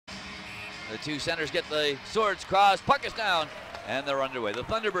The two centers get the swords crossed, puck is down, and they're underway. The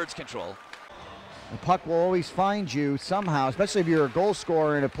Thunderbirds control. The puck will always find you somehow, especially if you're a goal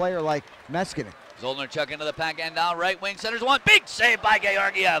scorer and a player like Meskinen. Zolnarchuk into the pack end down right wing, centers one. Big save by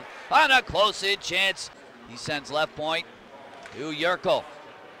Georgiev on a close-in chance. He sends left point to Yurko.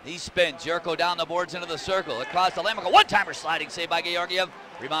 He spins. Yurko down the boards into the circle. Across the Lamiko. One-timer sliding save by Georgiev.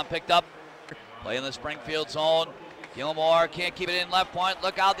 Rebound picked up. Play in the Springfield zone. Gilmore can't keep it in left point.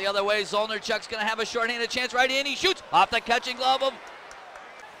 Look out the other way. Zolnarchuk's going to have a short-handed chance right in. He shoots off the catching glove of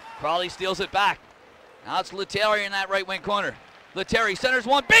Crawley, steals it back. Now it's Lettieri in that right wing corner. Lettieri centers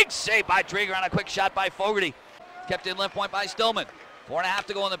one. Big save by Drieger on a quick shot by Fogarty. Kept in left point by Stillman. 4.5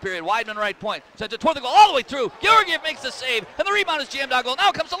 to go in the period. Weidman right point. Sends it toward the goal all the way through. Georgiev makes the save, and the rebound is jammed on goal.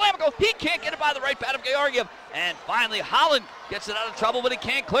 Now comes Lamiko. He can't get it by the right pad of Georgiev. And finally, Holland gets it out of trouble, but he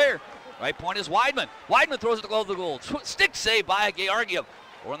can't clear. Right point is Weidman. Weidman throws it to the goal. Stick save by Georgiev.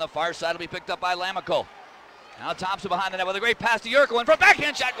 Or on the far side will be picked up by Lamiko. Now Thompson behind the net with a great pass to Yurko. In front,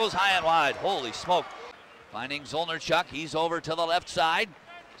 backhand shot goes high and wide. Holy smoke. Finding Zolnarchuk. He's over to the left side.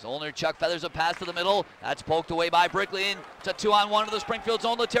 Zolnarchuk feathers a pass to the middle. That's poked away by Brickley. It's a 2-on-1 to the Springfield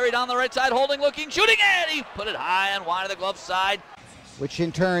zone. Lettieri down the right side, holding, looking, shooting, and he put it high and wide to the glove side. Which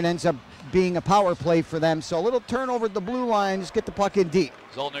in turn ends up being a power play for them. So a little turnover at the blue line, just get the puck in deep.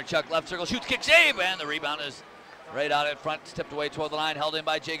 Zolnarchuk left circle, shoots, kick, save, and the rebound is right out in front, tipped away toward the line, held in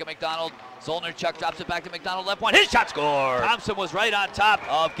by Jacob McDonald. Zolnarchuk drops it back to McDonald, left point, his shot scored! Thompson was right on top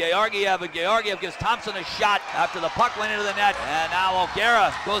of Georgiev, and Georgiev gives Thompson a shot after the puck went into the net, and now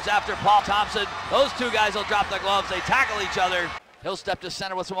O'Gara goes after Paul Thompson. Those two guys will drop the gloves, they tackle each other. He'll step to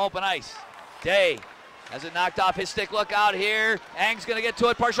center with some open ice. Day has it knocked off his stick, look out here. Ang's gonna get to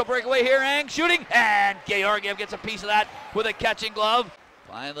it, partial breakaway here, Ang shooting, and Georgiev gets a piece of that with a catching glove.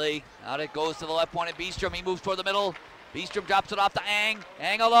 Finally, out it goes to the left point at Beestrom. He moves toward the middle. Beestrom drops it off to Ang.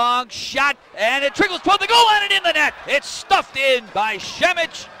 Ang along, shot, and it trickles toward the goal line and in the net. It's stuffed in by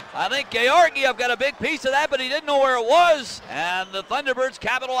Shemich. I think Georgiev got a big piece of that, but he didn't know where it was. And the Thunderbirds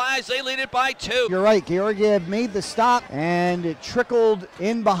capitalize. They lead it by 2. You're right. Georgiev made the stop, and it trickled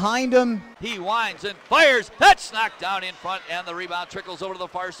in behind him. He winds and fires. That's knocked down in front, and the rebound trickles over to the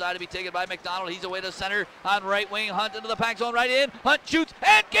far side to be taken by McDonald. He's away to center on right wing. Hunt into the pack zone right in. Hunt shoots,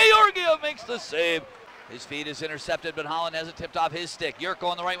 and Georgiev makes the save. His feed is intercepted, but Holland has it tipped off his stick. Yurko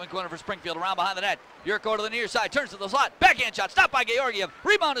on the right wing corner for Springfield, around behind the net. Yurko to the near side, turns to the slot. Backhand shot, stopped by Georgiev.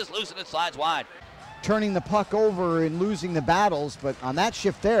 Rebound is loose, and it slides wide. Turning the puck over and losing the battles, but on that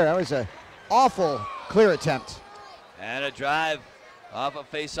shift there, that was an awful clear attempt. And a drive off a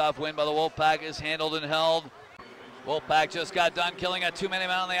face-off win by the Wolf Pack is handled and held. Wolf Pack just got done killing a 2-minute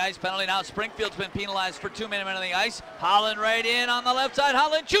man on the ice penalty. Now Springfield's been penalized for 2-minute men on the ice. Holland right in on the left side.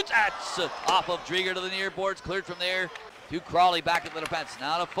 Holland shoots. That's off of Drieger to the near boards. Cleared from there to Crawley back at the defense.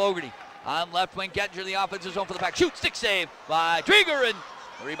 Now to Fogarty on left wing. Gettinger the offensive zone for the Pack. Shoot, stick save by Drieger, and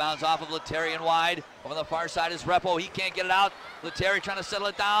the rebound's off of Lettieri and wide. Over the far side is Repo. He can't get it out. Lettieri trying to settle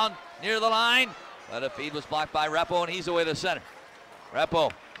it down near the line. But a feed was blocked by Repo, and he's away to center.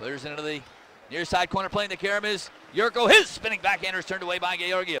 Repo clears into the near side corner, playing the Karam is Yurko. His spinning backhander is turned away by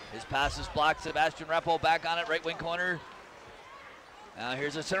Georgiev. His pass is blocked. Sebastian Repo back on it, right wing corner. Now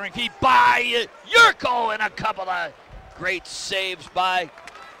here's a centering feed by Yurko, and a couple of great saves by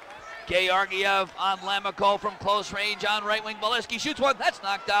Georgiev on Lamiko from close range on right wing. Bolesky shoots one. That's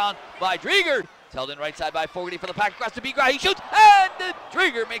knocked down by Drieger. It's held in right side by Fogarty for the Pack across to Bigra. He shoots, and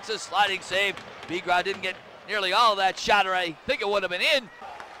Drieger makes a sliding save. Bigra didn't get nearly all of that shot, or I think it would have been in.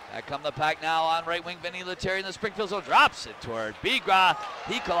 Back come the Pack now on right wing. Vinny Lettieri in the Springfield zone drops it toward Bigra.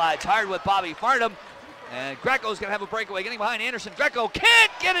 He collides hard with Bobby Farnham. And Greco's going to have a breakaway. Getting behind Anderson. Greco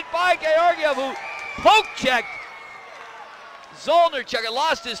can't get it by Georgiev, who poke checked Zolnarchuk. It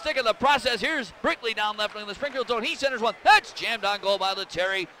lost his stick in the process. Here's Brickley down left wing in the Springfield zone. He centers one. That's jammed on goal by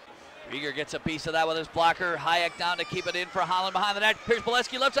Lettieri. Drieger gets a piece of that with his blocker. Hayek down to keep it in for Holland behind the net. Here's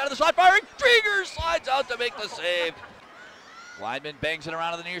Bolesky left side of the slot firing. Drieger slides out to make the save. Weidman bangs it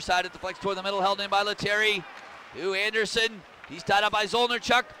around to the near side at the flex toward the middle, held in by Lettieri. To Anderson. He's tied up by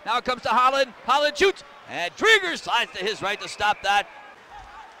Zolnarchuk. Now it comes to Holland. Holland shoots, and Drieger slides to his right to stop that.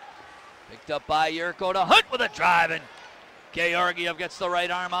 Picked up by Yurko to Hunt with a drive, and Georgiev gets the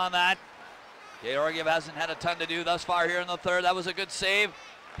right arm on that. Georgiev hasn't had a ton to do thus far here in the third. That was a good save.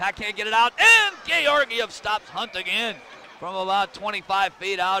 Pack can't get it out, and Georgiev stops Hunt again from about 25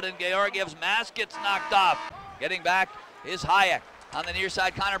 feet out, and Georgiev's mask gets knocked off. Getting back is Hayek. On the near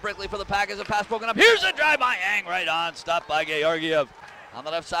side, Connor Brickley for the Pack as a pass broken up. Here's a drive by Ang, right on, stopped by Georgiev. On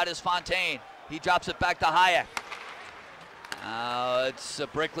the left side is Fontaine. He drops it back to Hayek. Now it's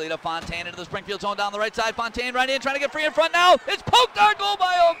Brickley to Fontaine into the Springfield zone down the right side. Fontaine right in, trying to get free in front now. It's poked on goal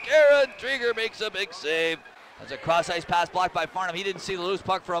by O'Gara. Trieger makes a big save. That's a cross-ice pass blocked by Farnham. He didn't see the loose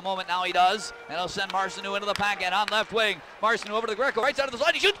puck for a moment. Now he does. And he'll send Marcineau into the pack end on left wing. Marcineau over to the Greco. Right side of the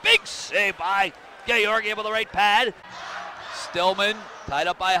slide. He shoots. Big save by Georgiev with the right pad. Stillman tied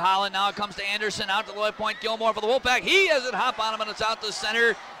up by Holland. Now it comes to Anderson. Out to the left point. Gilmore for the Wolfpack. He has it hop on him, and it's out to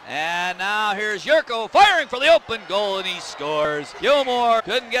center. And now here's Yurko firing for the open goal, and he scores. Gilmore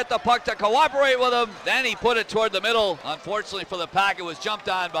couldn't get the puck to cooperate with him. Then he put it toward the middle. Unfortunately for the Pack, it was jumped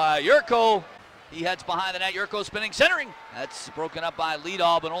on by Yurko. He heads behind the net. Yurko spinning, centering. That's broken up by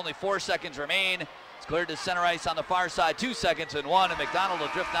Lidahl, but only 4 seconds remain. It's cleared to center ice on the far side. 2 seconds and 1, and McDonald will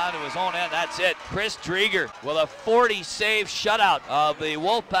drift down to his own end. That's it. Chris Trieger with a 40-save shutout of the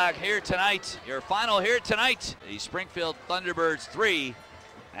Wolfpack here tonight. Your final here tonight, the Springfield Thunderbirds 3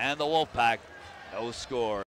 and the Wolfpack no score.